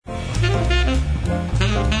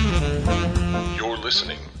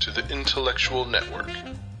listening to The Intellectual Network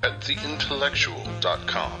at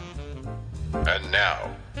theintellectual.com. And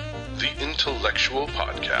now, The Intellectual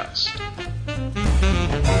Podcast.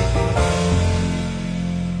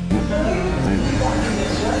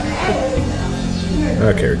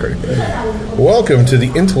 Okay, recording. Welcome to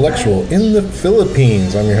The Intellectual in the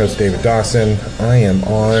Philippines. I'm your host, David Dawson. I am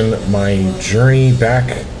on my journey back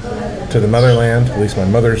to the motherland, at least my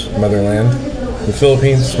mother's motherland, the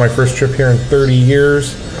Philippines. It's my first trip here in 30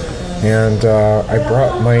 years. And I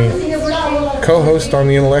brought my co-host on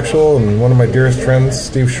The Intellectual and one of my dearest friends,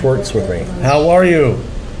 Steve Schwartz, with me. How are you?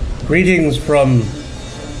 Greetings from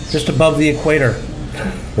just above the equator.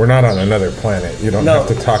 We're not on another planet. You don't have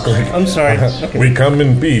to talk like... I'm sorry. Okay. We come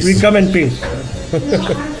in peace. We come in peace.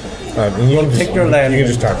 And you can take your land. You can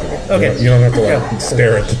just talk to me. Okay. You don't have to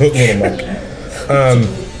stare at the little mic.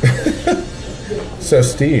 So,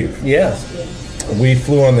 Steve. Yes. We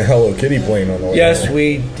flew on the Hello Kitty plane on the way. Yes,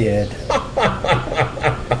 we did.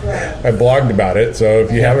 I blogged about it, so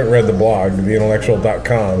if you haven't read the blog,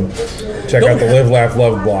 theintellectual.com, check out the Live, Laugh,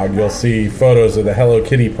 Love blog. You'll see photos of the Hello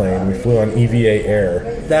Kitty plane. We flew on EVA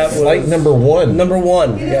Air. That was flight number one. Number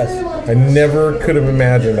one, yes. I never could have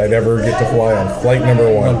imagined I'd ever get to fly on flight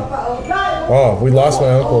number one. Oh, we lost my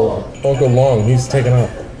Uncle Long. He's taken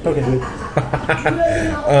off. Okay.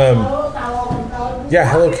 Yeah,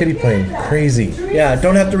 Hello Kitty plane. Crazy. Yeah,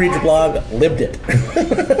 don't have to read your blog. Lived it.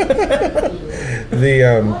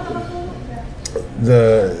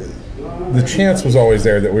 The chance was always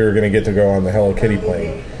there that we were going to get to go on the Hello Kitty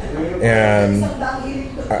plane. And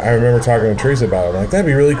I remember talking to Teresa about it. I'm like, that'd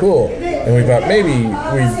be really cool. And we thought maybe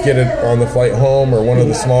we'd get it on the flight home or one of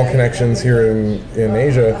the small connections here in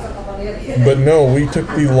Asia. But no, we took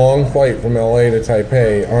the long flight from LA to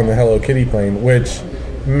Taipei on the Hello Kitty plane, which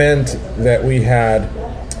meant that we had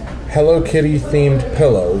Hello Kitty themed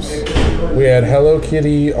pillows. We had Hello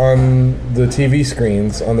Kitty on the TV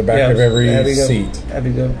screens on the back of every seat.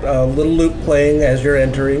 Having a little loop playing as you're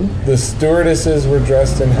entering. The stewardesses were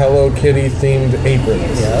dressed in Hello Kitty themed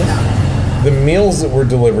aprons. Yes. The meals that were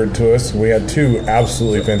delivered to us, we had two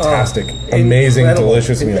absolutely fantastic, amazing,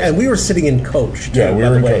 delicious meals. And we were sitting in coach, too, yeah, we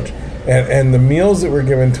were in coach. And the meals that were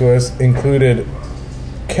given to us included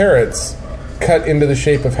carrots cut into the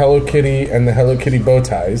shape of Hello Kitty and the Hello Kitty bow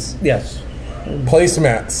ties. Yes.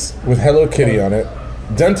 Placemats with Hello Kitty on it.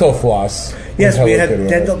 Dental floss. Yes, we had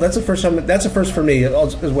dental. That's the first time. That's a first for me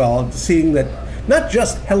as well. Seeing that not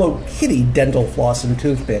just Hello Kitty dental floss and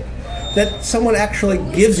toothpick, that someone actually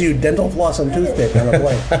gives you dental floss and toothpick on a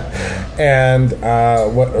plane. And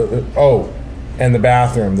and the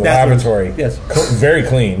bathroom, the lavatory. Yes, very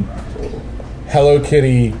clean. Hello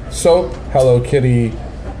Kitty soap. Hello Kitty.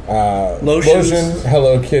 Lotion,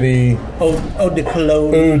 Hello Kitty, eau de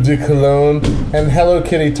cologne, and Hello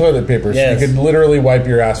Kitty toilet paper. Yes. So you could literally wipe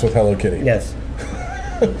your ass with Hello Kitty. Yes.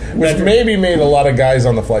 Which maybe made a lot of guys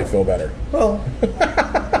on the flight feel better. Well,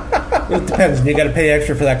 it depends. You got to pay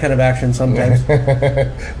extra for that kind of action sometimes.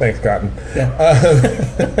 Thanks, Cotton. Yeah.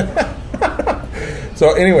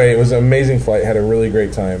 So anyway, it was an amazing flight. Had a really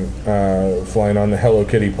great time flying on the Hello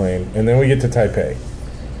Kitty plane. And then we get to Taipei.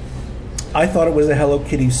 I thought it was a Hello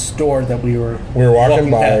Kitty store that we were walking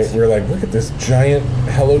by. Past. We were like, look at this giant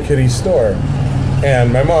Hello Kitty store.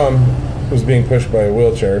 And my mom was being pushed by a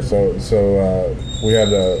wheelchair, so we had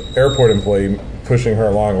an airport employee pushing her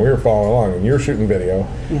along, and we were following along. And you were shooting video,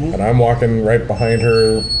 and I'm walking right behind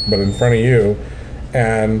her, but in front of you,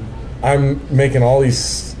 and I'm making all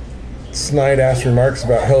these snide-ass remarks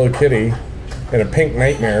about Hello Kitty. And a pink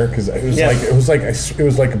nightmare because it was like a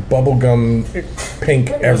bubblegum pink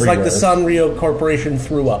everywhere. It was like the Sanrio Corporation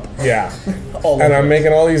threw up. Yeah. And I'm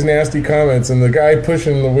making all these nasty comments, and the guy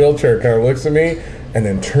pushing the wheelchair kind of looks at me and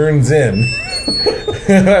then turns in.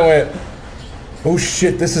 And I went, "Oh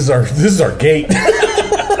shit! This is our gate."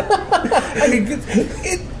 I mean,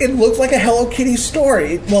 it looks like a Hello Kitty store.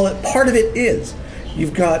 Part of it is.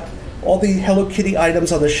 You've got all the Hello Kitty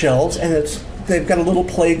items on the shelves, and they've got a little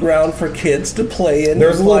playground for kids to play in.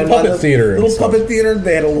 There's a little puppet theater. Puppet theater.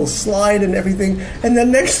 They had a little slide and everything. And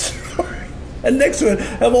then next to it,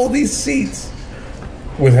 have all these seats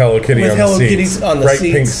with Hello Kitty on the seats. Bright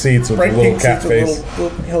seats. Pink seats with a little cat face. Little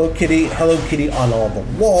Hello Kitty on all the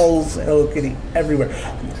walls. Hello Kitty everywhere.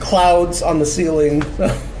 Clouds on the ceiling.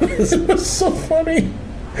 It was so funny.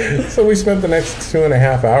 So we spent the next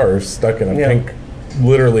 2.5 hours stuck in a pink.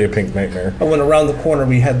 Literally a pink nightmare. And when around the corner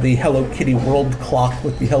we had the Hello Kitty world clock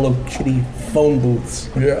with the Hello Kitty phone booths.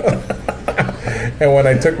 Yeah. And when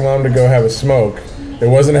I took Mom to go have a smoke, it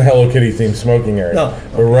wasn't a Hello Kitty themed smoking area. No.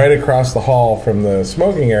 But right across the hall from the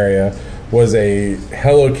smoking area was a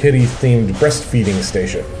Hello Kitty themed breastfeeding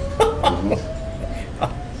station.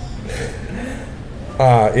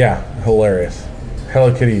 Yeah, hilarious.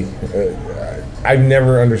 Hello Kitty. I've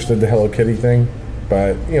never understood the Hello Kitty thing,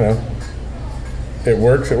 but it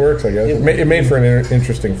works. It works, I guess. It made for an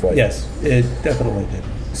interesting flight. Yes, it definitely did.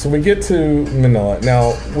 So we get to Manila.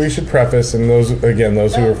 Now, we should preface, and those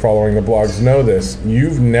who are following the blogs know this,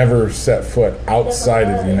 you've never set foot outside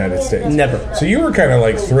of the United States. Never. So you were kind of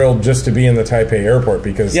like thrilled just to be in the Taipei airport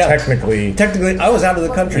because technically I was out of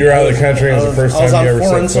the country. You're out of the country. It was the first time you ever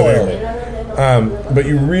set foot soil. in. But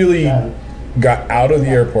you really got out of the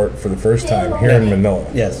airport for the first time here in Manila.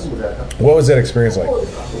 Yes. What was that experience like?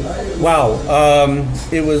 Wow.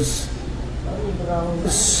 It was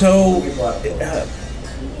so...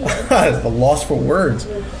 the loss for words.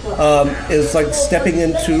 It's like stepping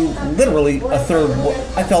into literally a third.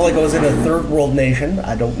 I felt like I was in a third world nation.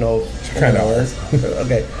 I don't know. Kind of was.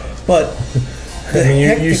 Okay, but I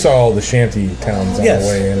mean, you saw all the shanty towns on the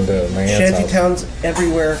way into my aunt's shanty house. towns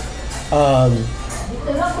everywhere.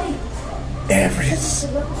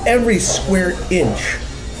 Every square inch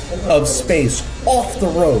of space off the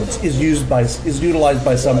roads is utilized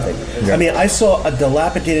by something. Yeah. I mean, I saw a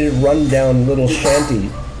dilapidated, rundown little shanty.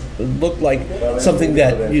 It looked like something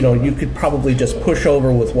that you could probably just push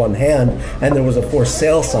over with one hand, and there was a for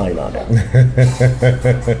sale sign on it.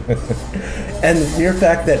 And the mere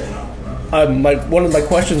fact that one of my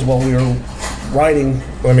questions while we were riding.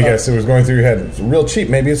 Let me guess, it was going through your head. It's real cheap.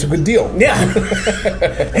 Maybe it's a good deal. Yeah.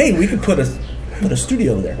 Hey, we could put a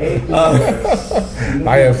studio there.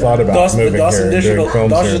 I have thought about moving here and doing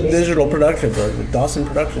films Dawson here. Digital Productions, or Dawson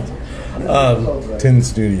Productions. Tin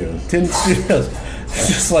Studios.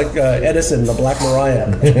 Just like Edison, the Black Mariah.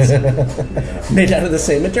 Made out of the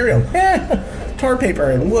same material. Tar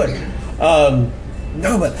paper and wood.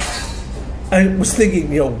 No, but I was thinking,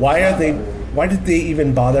 why did they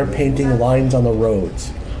even bother painting lines on the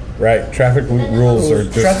roads? Right, traffic rules are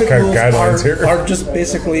just kind of guidelines here. Are just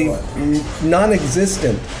basically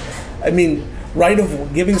non-existent. I mean,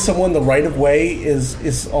 giving someone the right of way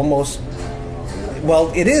is almost,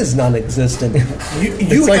 well, it is non-existent.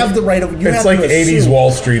 You have the right of. It's like 80s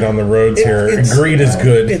Wall Street on the roads here. Greed is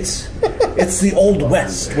good. It's the Old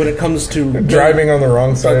West when it comes to driving on the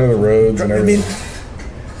wrong side of the roads and everything.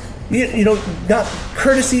 I mean, not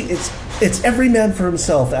courtesy. It's every man for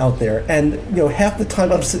himself out there, and half the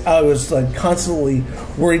time I was like constantly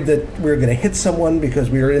worried that we were going to hit someone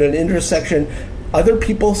because we were in an intersection. Other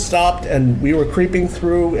people stopped, and we were creeping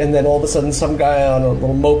through, and then all of a sudden, some guy on a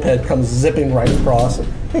little moped comes zipping right across. And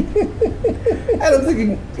I'm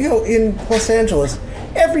thinking, in Los Angeles,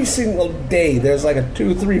 every single day there's like a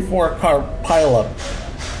 2, 3, 4 car pileup,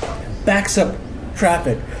 backs up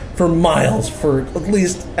traffic for miles for at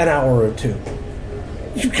least an hour or two.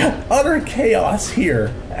 You've got utter chaos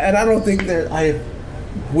here, and I don't think that I've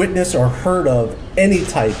witnessed or heard of any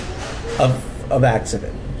type of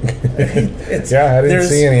accident. I didn't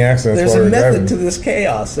see any accidents. There's while a method driving. to this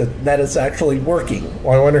chaos that is actually working.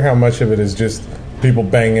 Well, I wonder how much of it is just people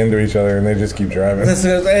bang into each other and they just keep driving. This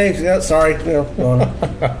is, hey, sorry, go on.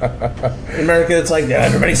 In America, it's like,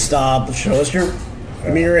 everybody stop, show us give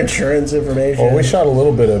me your insurance information. Well, we shot a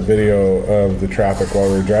little bit of video of the traffic while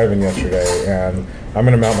we were driving yesterday, and I'm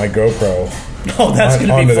going to mount my GoPro that's going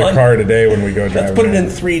to be onto fun. the car today when we go driving. Let's put it in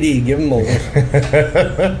 3D. Give them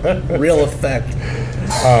a real effect.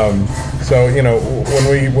 So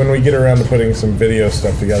when we get around to putting some video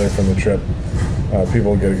stuff together from the trip,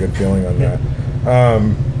 people will get a good feeling on that.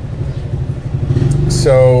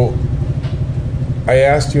 So I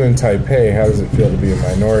asked you in Taipei, how does it feel to be a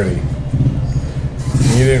minority?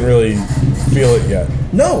 You didn't really feel it yet.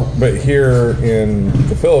 No. But here in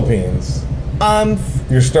the Philippines,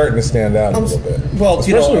 you're starting to stand out a little bit. Well,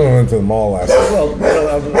 especially when we went to the mall last night. Well,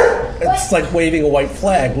 it's like waving a white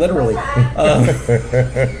flag, literally.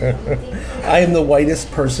 I am the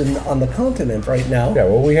whitest person on the continent right now. Yeah,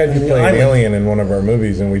 well, we had you play an alien in one of our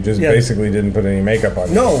movies, and we just basically didn't put any makeup on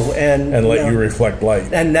you. No, and let you reflect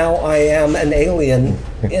light. And now I am an alien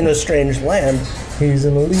in a strange land. He's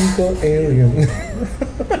an illegal alien.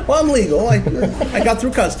 Well, I'm legal. I got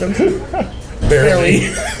through customs.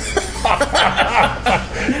 Barely.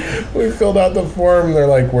 We filled out the form. They're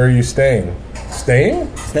like, "Where are you staying?" Staying.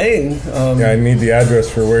 Yeah, I need the address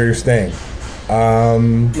for where you're staying. My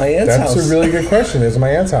aunt's house. That's a really good question. It's my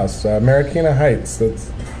aunt's house, Marikina Heights.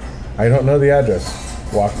 I don't know the address.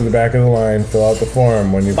 Walk to the back of the line, fill out the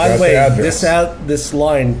form when you've got the address. By the way, this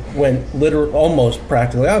line went almost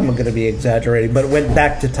practically, I'm going to be exaggerating, but it went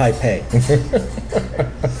back to Taipei.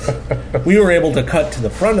 We were able to cut to the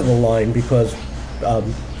front of the line because...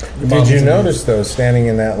 Did you notice, though, standing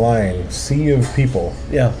in that line, sea of people,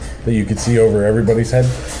 that you could see over everybody's head?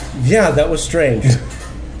 Yeah, that was strange.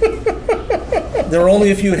 There were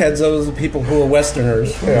only a few heads. Those are the people who were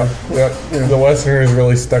Westerners. Yeah. The Westerners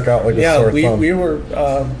really stuck out like a sore thumb. We were,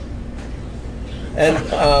 and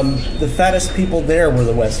the fattest people there were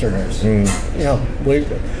the Westerners.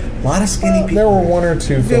 A lot of skinny people. There were one or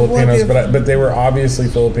two Filipinos, but they were obviously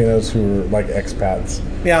Filipinos who were like expats.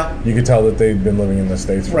 Yeah, you could tell that they'd been living in the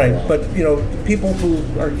States for a while. But people who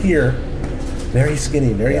are here, very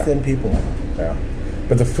skinny, very thin people. Yeah,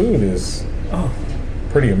 but the food is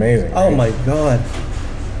pretty amazing. Oh right? my God!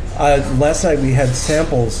 Last night we had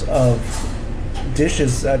samples of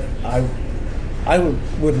dishes that I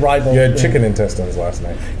would rival. You had chicken intestines last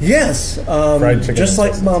night. Yes, fried chicken just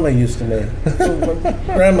like intestines. Mama used to make.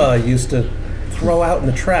 Grandma used to throw out in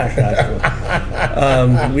the trash.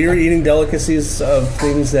 Actually, we were eating delicacies of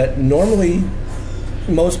things that normally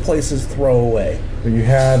most places throw away. You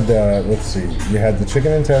had you had the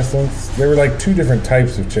chicken intestines. There were like two different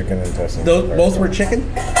types of chicken intestines. Both were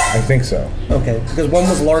chicken? I think so. Okay, because one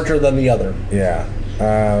was larger than the other. Yeah,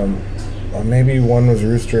 maybe one was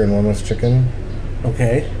rooster and one was chicken.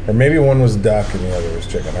 Okay. Or maybe one was duck and the other was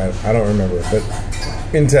chicken. I don't remember. But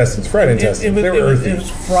intestines, fried intestines. They were earthy. It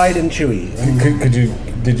was fried and chewy.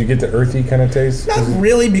 Did you get the earthy kind of taste? Not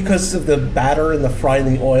really, because of the batter and the fried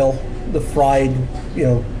in the oil, the fried,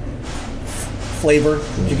 flavor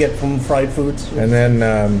that you get from fried foods. And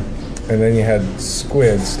then you had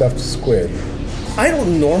stuffed squid. I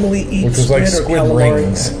don't normally eat which was squid like or squid calamari.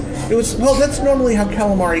 rings. That's normally how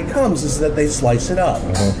calamari comes, is that they slice it up.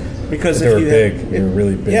 Because they were big. They were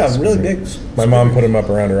really big. Yeah, really big. My mom put them up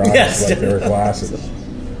around her eyes Yes. like they were glasses.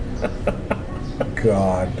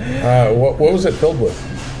 God. What was it filled with?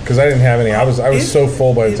 Because I didn't have any. I was so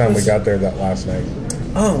full by the time we got there that last night.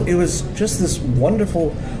 Oh, it was just this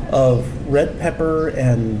wonderful of red pepper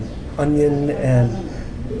and onion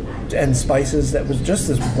and spices that was just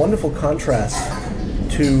this wonderful contrast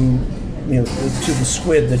to to the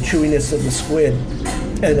squid, the chewiness of the squid,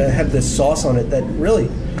 and it had this sauce on it that really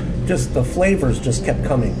just the flavors just kept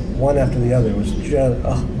coming one after the other. It was just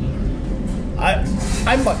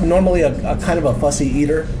I'm normally a kind of a fussy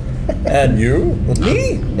eater, and you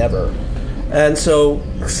me never. And so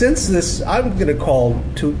since this, I'm going to call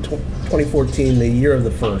 2014 the year of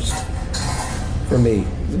the first for me,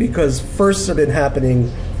 because firsts have been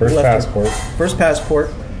happening. First passport,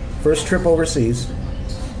 first trip overseas,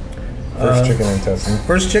 first chicken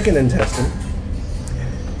intestine,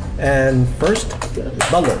 and first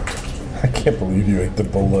balut. I can't believe you ate the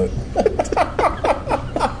balut.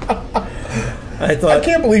 I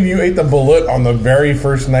can't believe you ate the balut on the very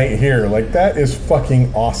first night here. Like, that is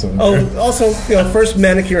fucking awesome. Oh, also, first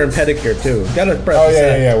manicure and pedicure too. Got to preface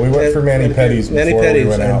that. Yeah. We went for mani-pedis before we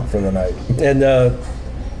went out for the night. And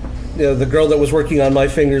the girl that was working on my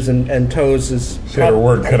fingers and toes is she had her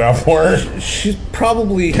work cut out for her. She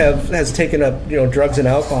probably has taken up drugs and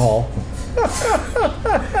alcohol.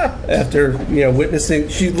 After witnessing,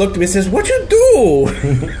 she looked at me and says, "What you do?"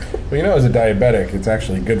 Well, as a diabetic, it's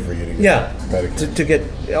actually good for you to get a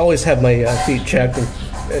pedicure. to always have my feet checked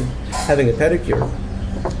and having a pedicure.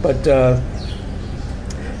 But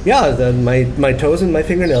my toes and my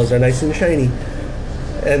fingernails are nice and shiny,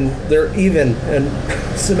 and they're even and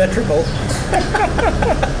symmetrical.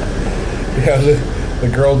 Yeah, the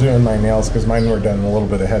girl doing my nails, because mine were done a little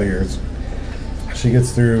bit ahead of yours. She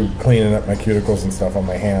gets through cleaning up my cuticles and stuff on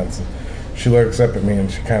my hands. And she looks up at me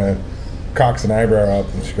and she kind of cocks an eyebrow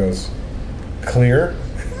up and she goes, "Clear?"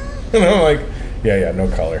 And I'm like, yeah, no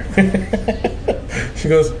color. She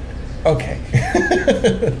goes, "Okay."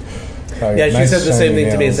 Yeah, she said the same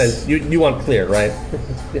thing to me and said, you want clear, right?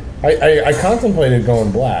 I contemplated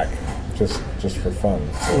going black, just for fun.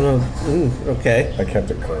 So okay. I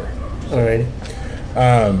kept it clear. All right.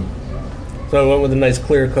 So I went with a nice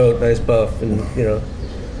clear coat, nice buff, and a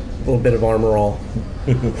little bit of armor all.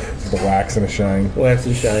 The wax and a shine. Wax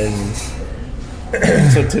and shine.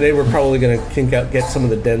 So today we're probably going to get some of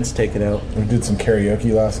the dents taken out. We did some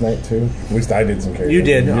karaoke last night too. At least I did some karaoke. You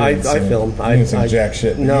did. I filmed. You didn't sing jack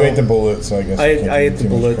shit. No. You ate the balut, so I guess I ate the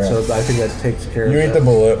balut, so I think that takes care of it. You ate the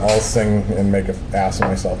balut. I'll sing and make an ass of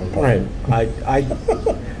myself in public. Right.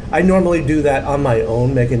 I normally do that on my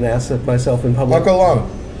own, make an ass of myself in public. Uncle Long,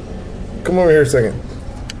 come over here a second.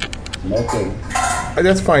 Okay.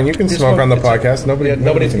 That's fine. You can smoke on the podcast.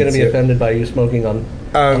 Nobody's going to be offended by you smoking on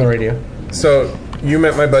the radio. So you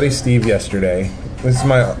met my buddy Steve yesterday. This is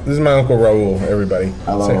my Uncle Raul. Everybody.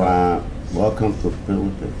 Hello. Welcome to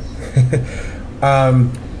Philippines.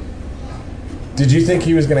 Did you think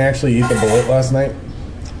he was going to actually eat the bullet last night?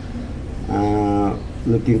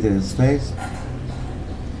 Look into his face.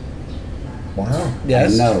 Wow.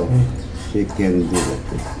 Yes. I know she can do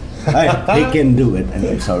it. He can do it.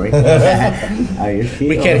 I'm sorry.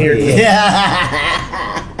 We can't hear you.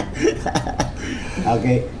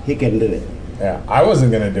 Okay, he can do it. Yeah, I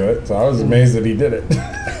wasn't gonna do it, so I was amazed that he did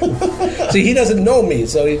it. See, he doesn't know me,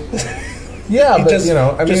 so he. Yeah, He but just- you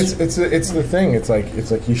know, I mean, just- it's the thing. It's like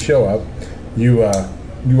you show up, you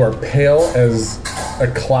are pale as a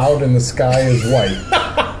cloud in the sky is white,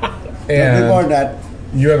 Before and that,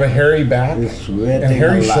 you have a hairy back he's sweating and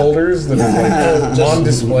hairy a lot. shoulders that are like on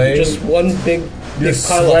display. Just one big You're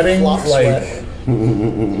pile sweating of flop like sweat.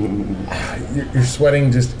 you're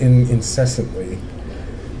sweating just incessantly,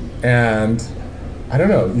 and I don't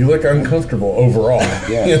know. You look uncomfortable overall.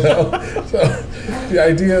 Yeah. You know, so the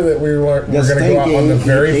idea that we're going Just to go out on the thinking,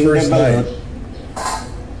 very eating first the night, balut,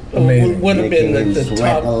 amazing. Would have been making the him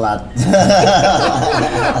sweat top. a lot.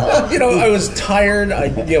 You know, I was tired.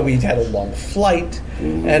 We had a long flight,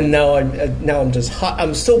 and now I'm just hot.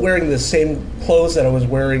 I'm still wearing the same clothes that I was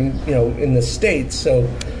wearing, in the States. So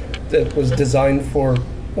that was designed for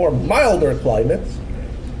more milder climates.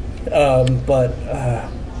 But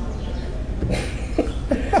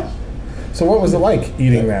So what was it like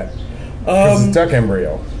eating that? 'Cause it's duck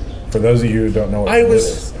embryo. For those of you who don't know what I it was,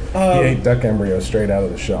 is, he ate duck embryo straight out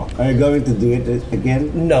of the shell. Are you going to do it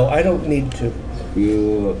again? no, I don't need to.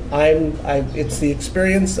 You It's the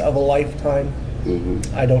experience of a lifetime.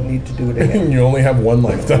 I don't need to do it again. You only have one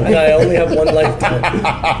lifetime. And I only have one lifetime.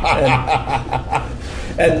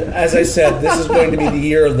 And as I said, this is going to be the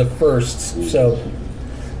year of the firsts. So,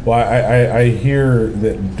 Well, I hear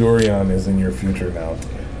that durian is in your future now.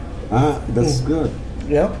 that's good.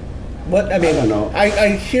 yeah. What I mean, I don't know. I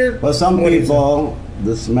hear. For some what he said. people,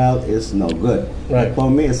 the smell is no good. Right. But for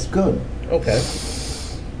me, it's good. Okay.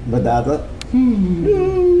 But the other,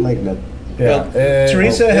 like that. Well,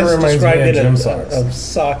 Teresa it has reminds described me it of gym as socks. of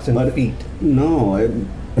socks and But- feet. No,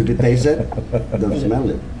 if you taste it, don't smell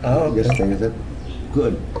it. Oh, Just okay. taste it.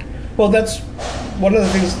 Good. Well, that's one of the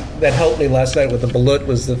things that helped me last night with the balut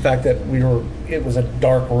was the fact that it was a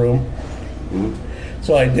dark room,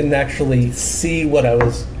 so I didn't actually see what I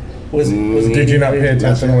was eating. Did you not pay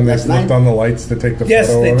attention when they Last flipped night? on the lights to take the Yes,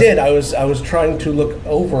 photo? they of did. I was trying to look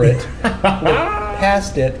over it, look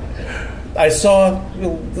past it. I saw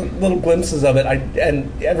little glimpses of it, and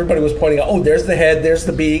everybody was pointing out, "Oh, there's the head, there's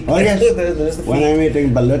the beak, Oh yes. there's the When feet." I'm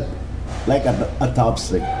eating balut, like a top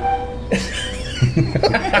stick.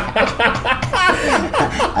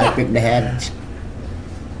 I pick the head,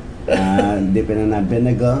 dip it in a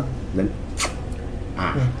vinegar, then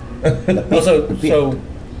Also, the feet. so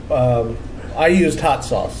I used hot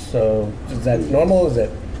sauce. So is that normal? Is it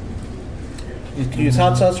you use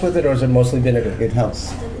hot sauce with it, or is it mostly vinegar? it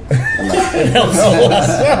helps. It helps a lot.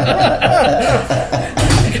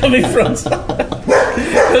 coming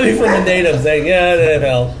from a native saying, "Yeah, that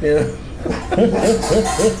helps."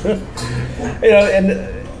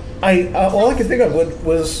 And all I could think of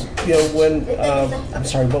was when I'm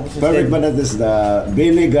sorry, what was his Perfect, name? but that is the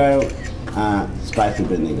vinegar, spicy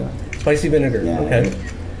vinegar. Spicy vinegar. Yeah. Okay.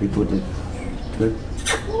 We put it. Good.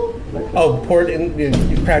 Like that. Oh, pour it in. You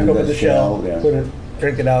crack In open the the shell, shell, yeah. put it,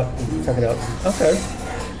 drink it out, suck it out. Okay.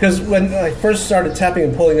 Because when I first started tapping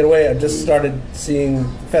and pulling it away, I just started seeing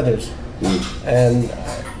feathers, and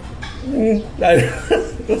it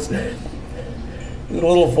was a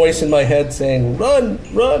little voice in my head saying, "Run,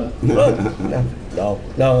 run, run!" No,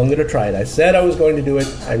 I'm going to try it. I said I was going to do it.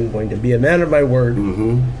 I'm going to be a man of my word.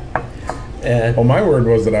 And Well, my word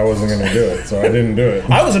was that I wasn't going to do it, so I didn't do it.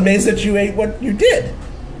 I was amazed that you ate what you did.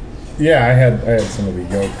 Yeah, I had some of the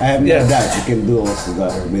yolk. I have Yeah. no doubt you can do also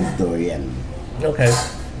with durian. Okay.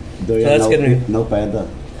 Durian, So that's gonna be- no feather.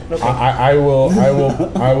 I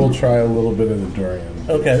will try a little bit of the durian.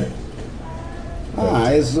 Okay.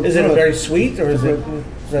 It's Is it good. very sweet, or is it?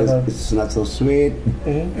 Is that a, It's not so sweet.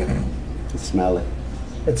 Mm-hmm. It's smelly.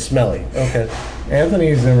 it's smelly. Okay.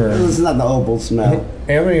 Anthony Zimmerman, It's not the opal smell.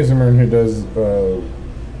 Anthony Zimmerman, who does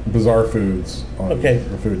Bizarre Foods on Okay.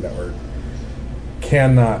 the Food Network,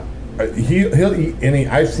 cannot. He'll eat any.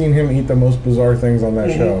 I've seen him eat the most bizarre things on that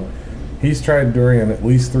Mm-hmm. show. He's tried durian at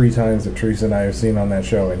least 3 times that Teresa and I have seen on that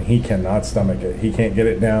show, and he cannot stomach it. He can't get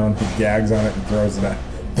it down. He gags on it and throws it out.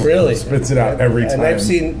 Really? Spits it out every time. And I've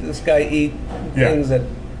seen this guy eat Yeah. things that.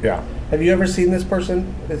 Yeah. Have you ever seen this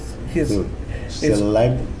person? Still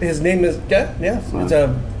alive? His name is yes. It's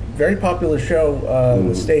a very popular show in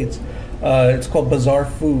the States. It's called Bizarre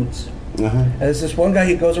Foods, and it's this one guy.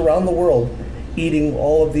 He goes around the world eating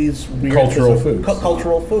all of these weird Cultural bizarre- foods.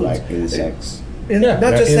 cultural foods. Like insects. And Yeah,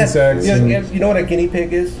 not yeah, just that. insects You know what a guinea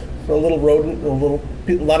pig is? A little rodent.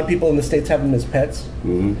 A lot of people in the States have them as pets.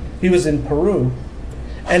 He was in Peru,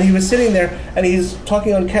 and he was sitting there, and he's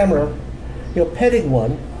talking on camera, petting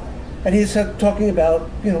one, And he's talking about,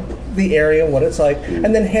 the area and what it's like,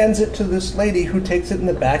 and then hands it to this lady who takes it in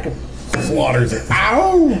the back and Slaughters it.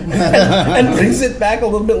 ow, and brings it back a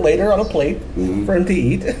little bit later on a plate for him to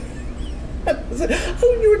eat. I said,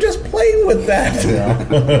 oh, you were just playing with that.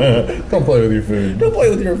 Yeah. Don't play with your food. Don't play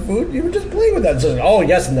with your food. You were just playing with that. So, oh,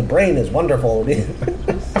 yes, and the brain is wonderful.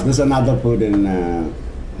 There's another food in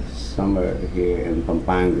somewhere here in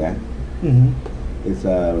Pampanga. It's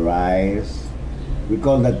rice. We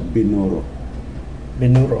call that binuro.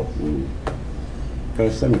 Binuro.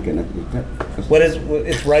 First time you cannot eat that.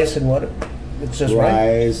 It's rice and what? It's just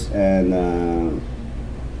rice? Rice and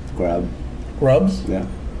crab. Grubs? Yeah.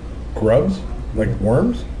 Grubs? Like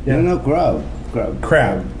worms? Yeah. No, crab.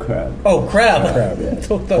 Crab. Oh, crab. Crab, yeah.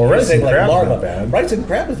 Well, rice and crab's larva. not bad. Rice and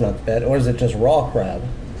crab is not bad. Or is it just raw crab?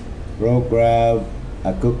 Raw crab,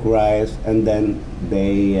 cooked rice, and then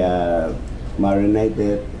they marinate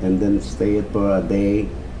it and then stay it for a day.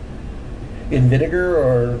 In vinegar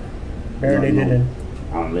or marinated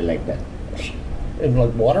Only like that. in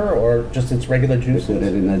like water or just its regular juice? Put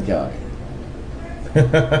it in a jar.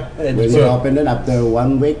 And When it's- you open it after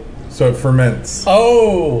 1 week, So it ferments.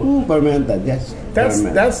 oh! fermented, yes.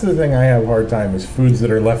 ferment. That's the thing I have a hard time is foods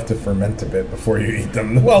that are left to ferment a bit before you eat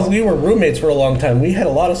them. Well, we were roommates for a long time. We had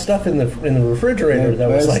a lot of stuff in the refrigerator The that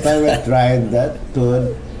was first like time I tried that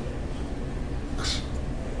food,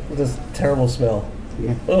 this terrible smell.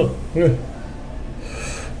 yeah. Oh. Yeah.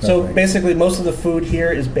 So Nothing. basically, most of the food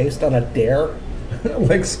here is based on a dare.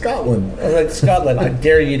 Like Scotland. Like Scotland, I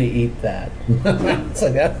dare you to eat that. It's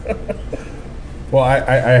like that. Well, I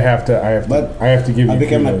have to give you I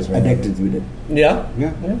became kudos, man. addicted with it. Yeah.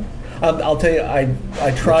 Yeah. I'll tell you,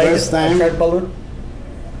 I tried. first time- I tried balut.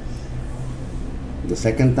 The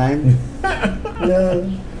second time,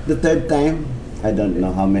 No. the third time, I don't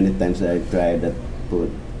know how many times I tried that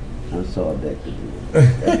food. I'm so addicted with it.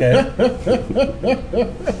 Okay.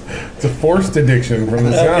 It's a forced addiction from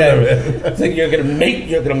the sound of Okay. it. It's like you're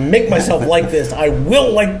gonna make myself like this. I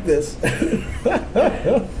will like this.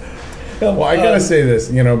 Well, I gotta say this.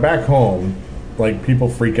 Back home, like people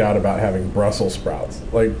freak out about having Brussels sprouts.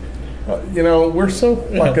 Like, we're so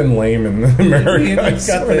fucking lame in America. I You've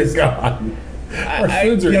got swear this- to God. Our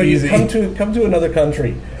foods are easy. You come to another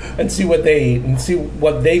country and see what they eat and see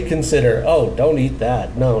what they consider. Oh, don't eat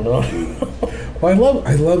that. No. Well,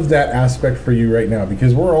 I love that aspect for you right now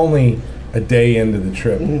because we're only a day into the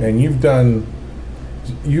trip, and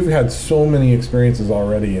you've had so many experiences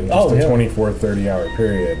already in just a 24, 30-hour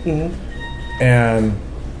period, and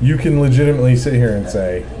you can legitimately sit here and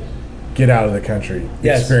say, "Get out of the country,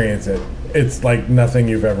 Yes. experience it." It's like nothing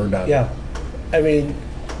you've ever done. Yeah, I mean,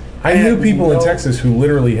 I knew had people in no- Texas who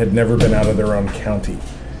literally had never been out of their own county,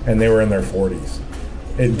 and they were in their 40s.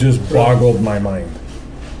 It just boggled my mind.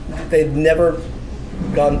 they've never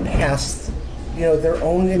gone past, their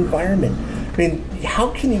own environment. I mean, how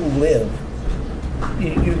can you live?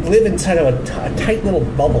 You live inside of a tight little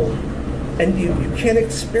bubble, and you can't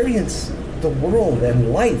experience the world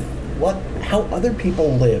and life. How other people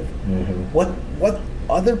live, what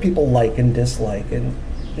other people like and dislike, and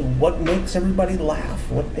what makes everybody laugh,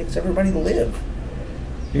 what makes everybody live.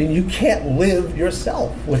 I mean, you can't live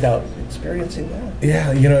yourself without experiencing that.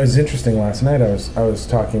 Yeah, it's interesting. Last night I was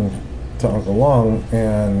talking to Uncle Long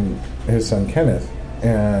and his son Kenneth,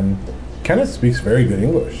 and Kenneth speaks very good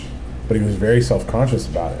English, but he was very self-conscious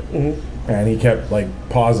about it, and he kept like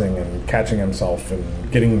pausing and catching himself and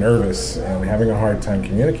getting nervous and having a hard time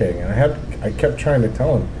communicating. And I kept trying to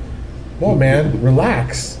tell him, "Well, man,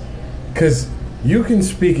 relax, because you can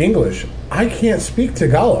speak English. I can't speak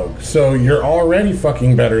Tagalog, so you're already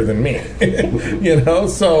fucking better than me."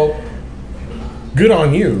 So good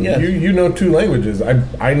on you. Yes. You know 2 languages.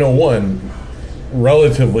 I know one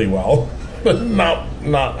relatively well, but not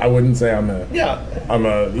I wouldn't say I'm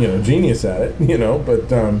a genius at it, but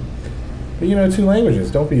 2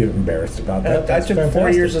 languages. Don't be embarrassed about that. I That's took 4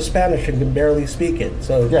 fantastic. years of Spanish and can barely speak it.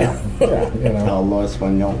 So Yeah. Hablo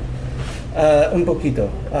español. Un poquito.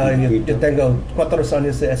 Yo tengo 4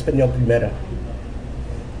 años de español primero.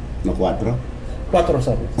 No 4. 4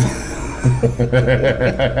 años.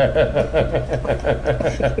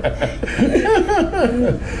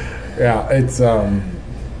 Yeah,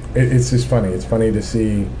 it's just funny. It's funny to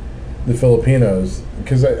see the Filipinos,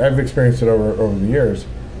 because I've experienced it over the years,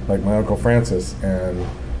 like my Uncle Francis and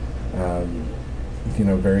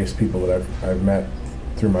various people that I've met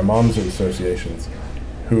through my mom's associations,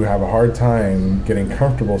 who have a hard time getting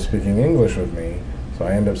comfortable speaking English with me. So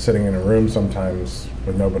I end up sitting in a room sometimes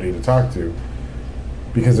with nobody to talk to,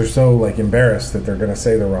 because they're so like embarrassed that they're going to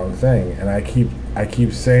say the wrong thing. And I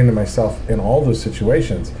keep saying to myself in all those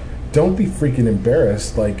situations, don't be freaking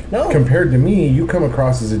embarrassed. Like, No. compared to me, you come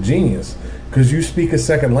across as a genius because you speak a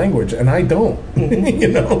second language and I don't. You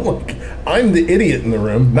know, like, I'm the idiot in the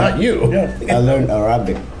room, not you. Yeah. I learned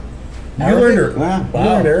Arabic. You Arabic? learned, Wow. you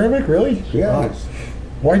learned Arabic, really? Yes.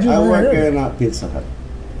 Why'd you I learn work Arabic? in a Pizza Hut.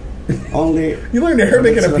 Only You learned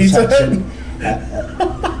Arabic in a Pizza Hut?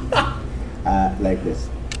 like this.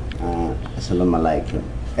 Assalamu alaikum.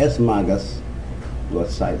 Esmagas, what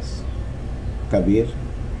size? Kabir,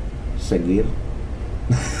 Sagir.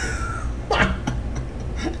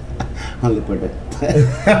 Only for that.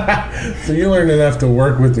 So you learned enough to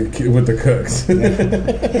work with the cooks. When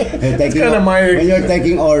you're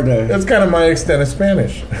taking order, That's kind of my extent of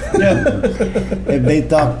Spanish. if they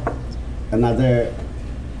talk another,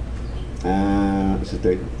 I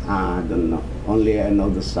don't know. Only I know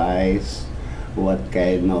the size, what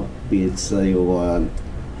kind of pizza you want,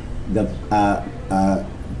 the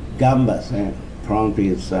gambas, prawn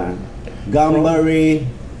pizza, gambari.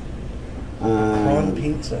 Prawn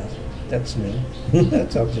pizza. That's new.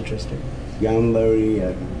 That sounds interesting.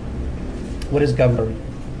 Gambari, What is gambari?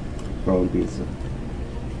 prawn pizza,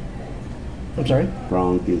 I'm sorry?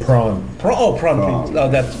 prawn pizza. Prawn. Prawn Prawn. pizza. Oh,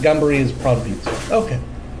 that's gambari is prawn pizza. Okay.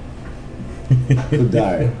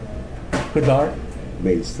 Kudar, Kudar?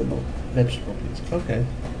 vegetable. Vegetable pizza. Okay.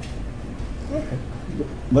 Okay.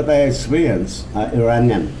 But I experienced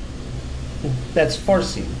Iranian. That's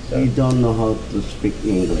Farsi. He So. don't know how to speak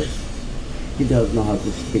English. He doesn't know how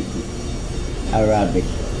to speak Arabic.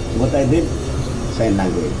 What I did, sign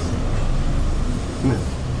language.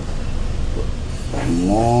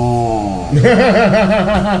 More.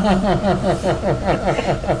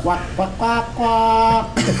 Quack, quack, quack,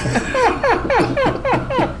 quack.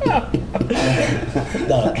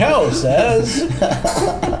 The cow says.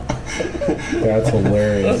 That's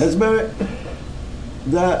hilarious. That's very.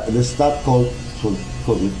 The staff called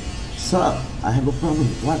me. Sir, I have a problem.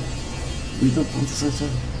 What? We don't understand, sir.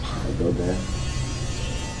 I go there.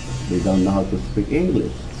 They don't know how to speak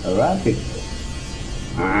English, Arabic.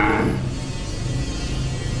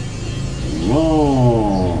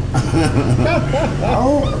 No.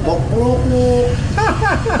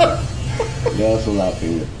 They're also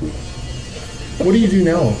laughing at me. What do you do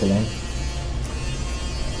now, Uncle Lon?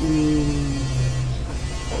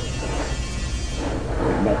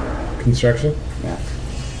 But, Construction? yeah.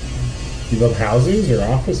 You build houses or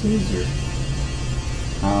offices? Or?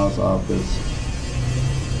 House, office.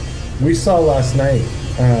 We saw last night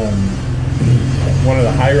one of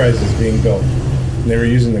the high rises being built. And they were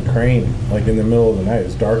using the crane like in the middle of the night. It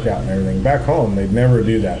was dark out and everything. Back home, they'd never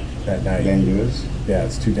do that at night. Dangerous. Yeah,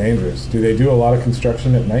 it's too dangerous. Do they do a lot of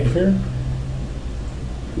construction at night here?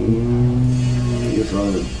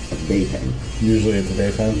 Usually at daytime. Usually at the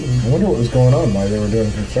daytime. I wonder what was going on, why they were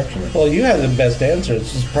doing construction. Well, you have the best answer.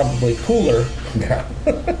 It's just probably cooler. Yeah.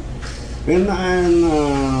 In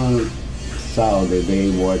Saudi,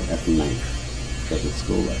 they work at night because it's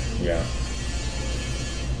cooler. Yeah.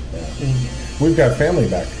 We've got family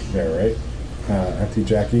back there, right? Auntie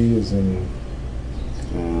Jackie is in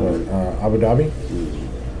Abu Dhabi.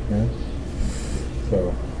 Yeah.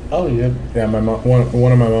 So, Oh, yeah. yeah, my mom,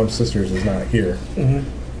 one of my mom's sisters is not here.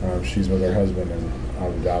 Mm-hmm. She's with her husband in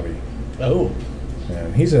Abu Dhabi, Oh.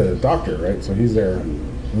 and he's a doctor, right? So he's there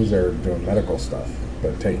doing medical stuff,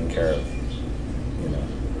 but taking care of,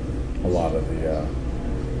 a lot of the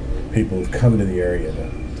people who've come to the area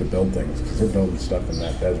to build things because they're building stuff in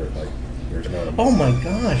that desert like there's no. Oh my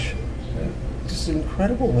gosh. Yeah. Just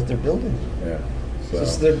incredible what they're building. Yeah.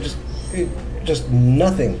 They're just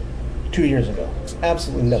nothing 2 years ago.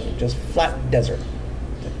 Absolutely nothing. Just flat desert.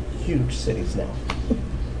 Huge cities now.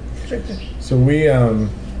 So we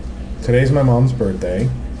today's my mom's birthday.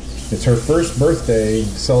 It's her first birthday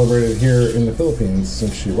celebrated here in the Philippines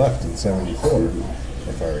since she left in '74,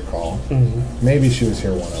 if I recall. Mm-hmm. Maybe she was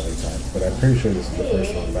here one other time, but I'm pretty sure this is the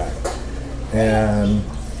first one back. And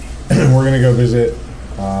we're gonna go visit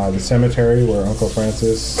the cemetery where Uncle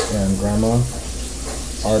Francis and Grandma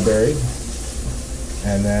are buried,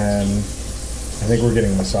 and then I think we're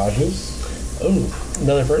getting massages, Oh,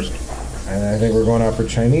 another first? and I think we're going out for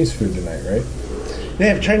Chinese food tonight, right? They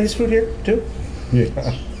have Chinese food here, too?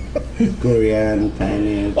 Yeah. Korean,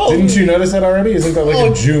 Chinese. Oh, Didn't you notice that already? Isn't that like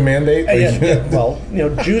Oh, a Jew mandate? yeah. Well,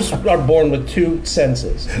 Jews are born with two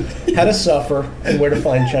senses: how to suffer and where to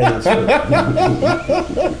find Chinese food.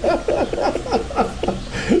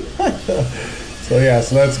 So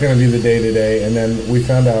that's going to be the day today. And then we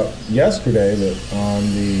found out yesterday that on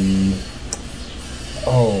the,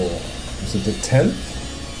 was it the 10th?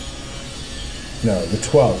 No, the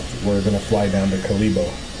 12th, we're going to fly down to Calibo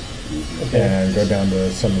Okay. and go down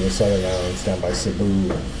to some of the southern islands down by Cebu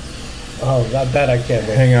Oh, that I can't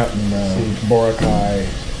wait. hang out in Boracay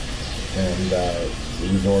and the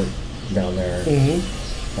resort down there.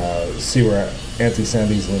 See where Auntie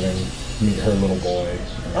Sandy's living. Meet her little boy.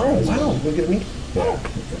 Oh, wow. We're going to meet? Yeah.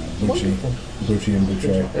 Bucci and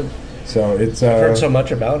Boucher. So it's... I've heard so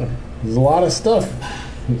much about him. There's a lot of stuff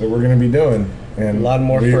that we're going to be doing. And a lot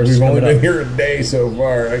more firsts we've only coming been up. here a day so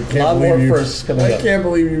far. I can't A lot believe more firsts coming up. I can't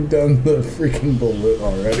believe you've done the freaking Balut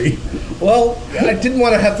already. Well, I didn't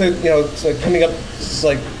want to have to, it's like coming up, it's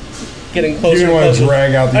like getting closer. You didn't want to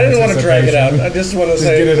drag out the I didn't want to drag it out. I just want to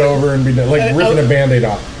say... get it over and be done. Like ripping a Band-Aid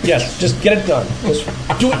off. Yes, just get it done. Just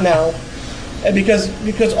do it now. And because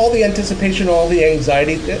all the anticipation, all the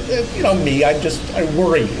anxiety, me, I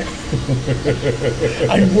worry.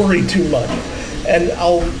 I worry too much. And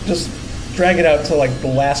I'll just drag it out to like the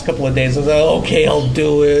last couple of days and say, okay, I'll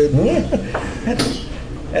do it.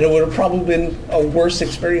 And it would have probably been a worse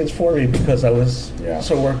experience for me because I was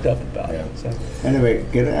so worked up about it. So. Anyway,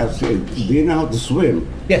 can I ask you, do you know how to swim?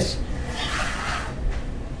 Yes.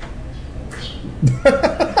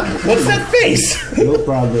 What's that face? No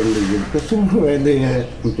problem with you, because you're already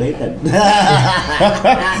inflated.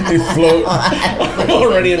 They float.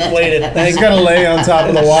 Already inflated. He's got to lay on top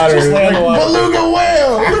of the water. Just lay on the water. Beluga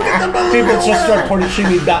whale! Look at the beluga People just start pushing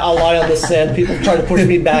me back. I'll lie on the sand. People try to push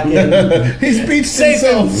me back in. He's beached Save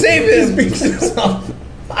himself. him! Save him! He's beached himself.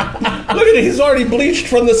 Look at it. He's already bleached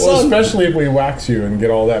from the Well, sun. especially if we wax you and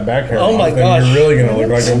get all that back hair Oh off, my then gosh. you're really going to look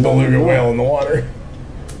like a beluga whale in the water.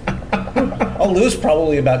 I'll lose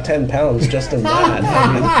probably about 10 pounds just in that.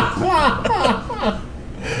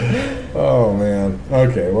 Oh, man.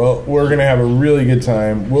 Okay, well, we're going to have a really good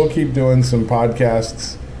time. We'll keep doing some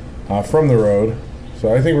podcasts from the road.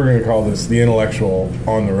 So I think we're going to call this The Intellectual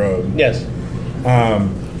on the Road. Yes. I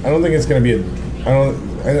don't think it's going to be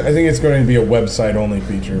I think it's going to be a website-only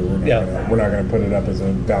feature. We're not going to put it up as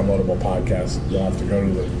a downloadable podcast. You'll have to go to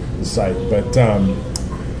the site. But,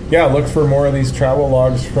 look for more of these travel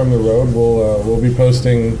logs from the road. We'll be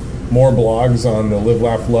posting more blogs on the Live,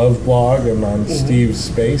 Laugh, Love blog and on Steve's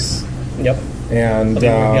Space. Yep. And I'll be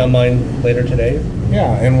working on mine later today.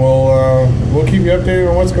 Yeah, and we'll keep you updated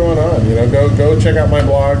on what's going on. Go check out my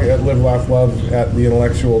blog at Live, Laugh, Love at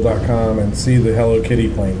theintellectual.com and see the Hello Kitty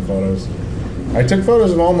plane photos. I took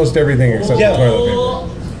photos of almost everything except the toilet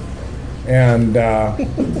paper. And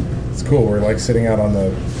it's cool. We're like sitting out on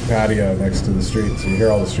the patio next to the street, so you hear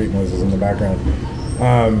all the street noises in the background.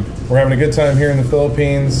 We're having a good time here in the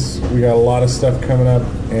Philippines. We got a lot of stuff coming up,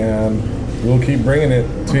 and we'll keep bringing it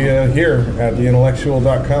to you here at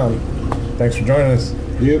theintellectual.com. Thanks for joining us.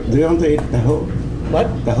 Do you want to eat taho? What?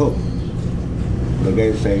 Taho. The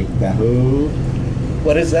guys say taho.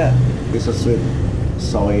 What is that? It's a sweet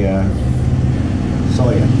soya.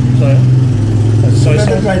 Soy Never sauce?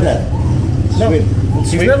 tried that. Sweet.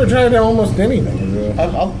 It's He's sweet. never tried almost anything.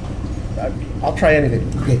 I'll try anything.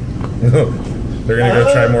 Okay. They're going to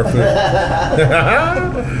go try more food.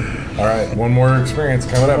 All right, one more experience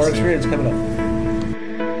coming up. More Steve. experience coming up.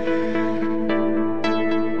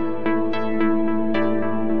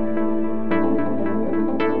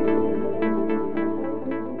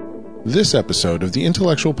 This episode of the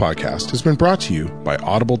Intellectual Podcast has been brought to you by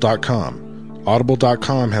Audible.com.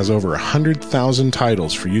 Audible.com has over 100,000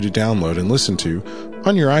 titles for you to download and listen to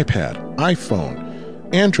on your iPad,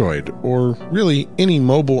 iPhone, Android, or really any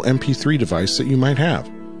mobile MP3 device that you might have.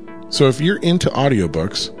 So if you're into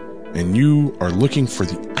audiobooks and you are looking for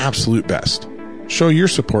the absolute best, show your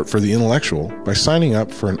support for The Intellectual by signing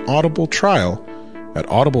up for an Audible trial at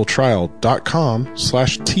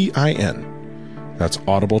audibletrial.com/TIN. That's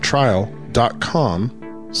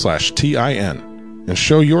audibletrial.com/TIN. And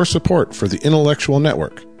show your support for the Intellectual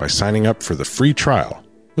Network by signing up for the free trial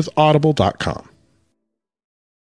with Audible.com.